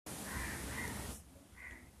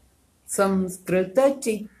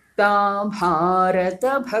संस्कृतचित्ता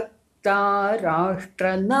भारतभक्ता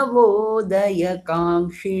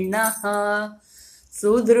राष्ट्रनवोदयकाङ्क्षिणः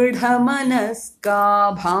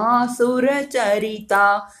सुदृढमनस्का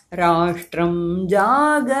भासुरचरिता राष्ट्रं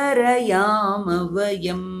जागरयाम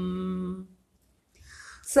वयम्।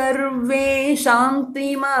 सर्वे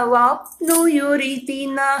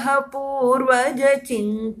शान्तिमवाप्नुयुरिति नः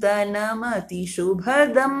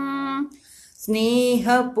पूर्वजचिन्तनमतिशुभदम्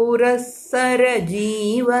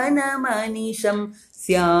स्नेहपुरःसरजीवनमनिशं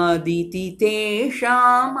स्यादिति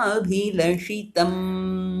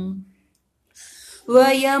तेषामभिलषितम्।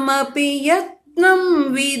 वयमपि यत्नं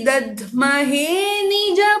विदध्महे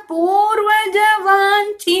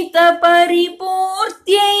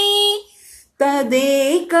निजपूर्वजवाञ्छितपरिपूर्त्यै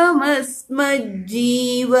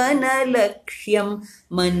तदेकमस्मज्जीवनलक्ष्यं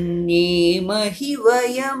मन्येम हि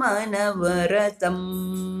वयमनवरतम्।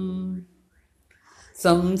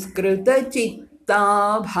 संस्कृतचित्ता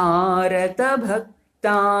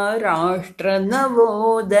भारतभक्ता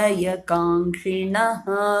राष्ट्रनवोदयकाङ्क्षिणः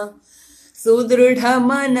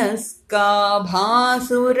सुदृढमनस्का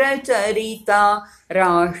भासुरचरिता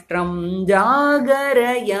राष्ट्रं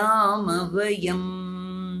जागरयाम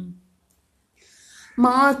वयम्।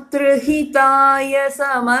 मातृहिताय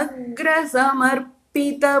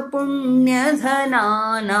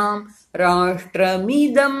समग्रसमर्पितपुण्यधनानां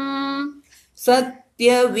राष्ट्रमिदं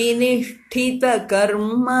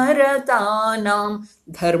सत्यविनिष्ठितकर्मरतानां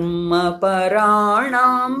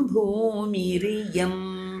धर्मपराणां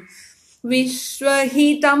भूमिरियम्।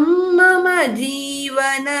 विश्वहितं मम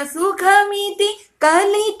जीवनसुखमिति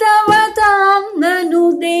कलितवतां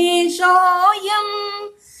ननु देशोऽयम्।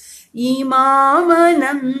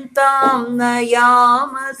 इमामनन्तां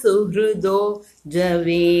नयाम सुहृदो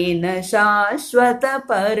जवेन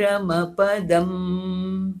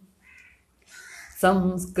शाश्वतपरमपदम्।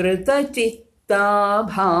 संस्कृतचित्ता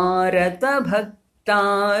भारतभक्ता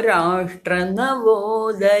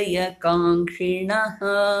राष्ट्रनवोदयकाङ्क्षिणः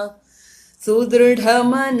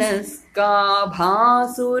सुदृढमनस्का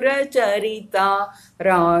भासुरचरिता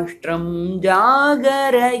राष्ट्रं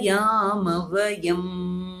जागरयाम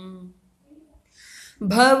वयम्।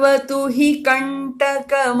 भवतु हि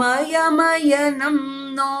कण्टकमयमयनं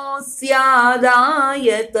नो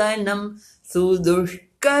स्यादायतनं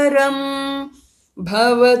सुदुष्करम्।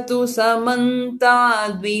 भवतु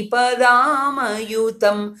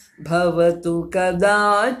समन्ताद्विपदामयुतं भवतु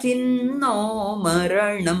कदाचिन्नो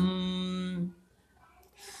मरणम्।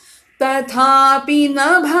 तथापि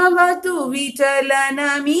न भवतु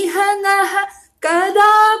विचलनमिह नः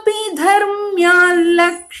कदापि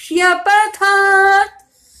धर्म्याल्लक्ष्यपथात्।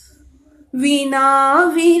 विना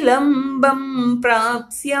विलम्बं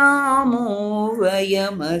प्राप्स्यामो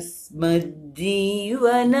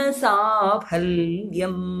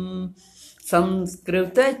वयमस्मज्जीवनसाफल्यम्।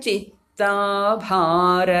 संस्कृतचित्ता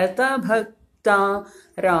भारतभक्ता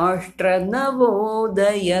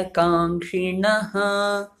राष्ट्रनवोदयकाङ्क्षिणः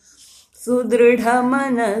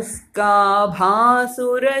सुदृढमनस्का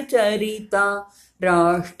भासुरचरिता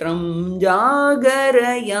राष्ट्रं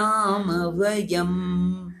जागरयाम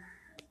वयम्।